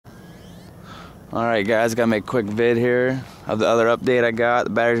Alright guys, gotta make a quick vid here of the other update I got. The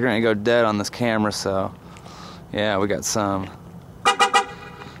battery's gonna go dead on this camera, so yeah, we got some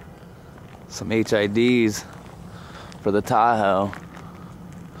HIDs for the Tahoe.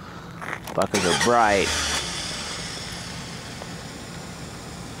 Fuckers are bright.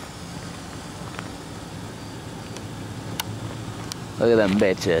 Look at them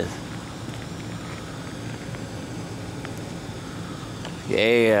bitches.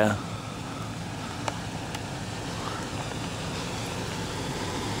 Yeah.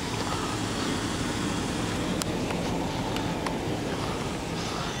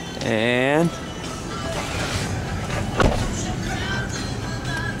 And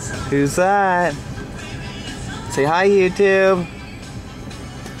who's that? Say hi, YouTube.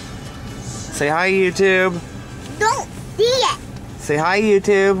 Say hi, YouTube. Don't see it. Say hi,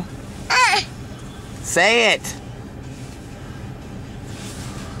 YouTube. Say it.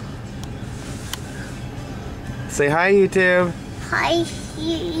 Say hi, YouTube. Hi,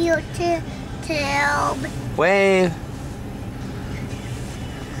 YouTube. Wave.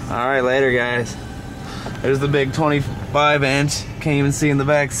 Alright, later guys. There's the big 25-inch. Can't even see in the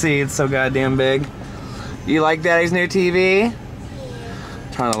back seat. It's so goddamn big. You like Daddy's new TV? Yeah.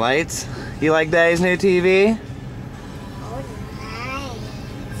 Turn on the lights. You like Daddy's new TV? Oh,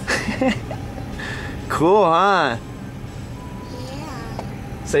 nice. Cool, huh?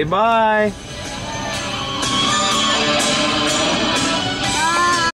 Yeah. Say bye.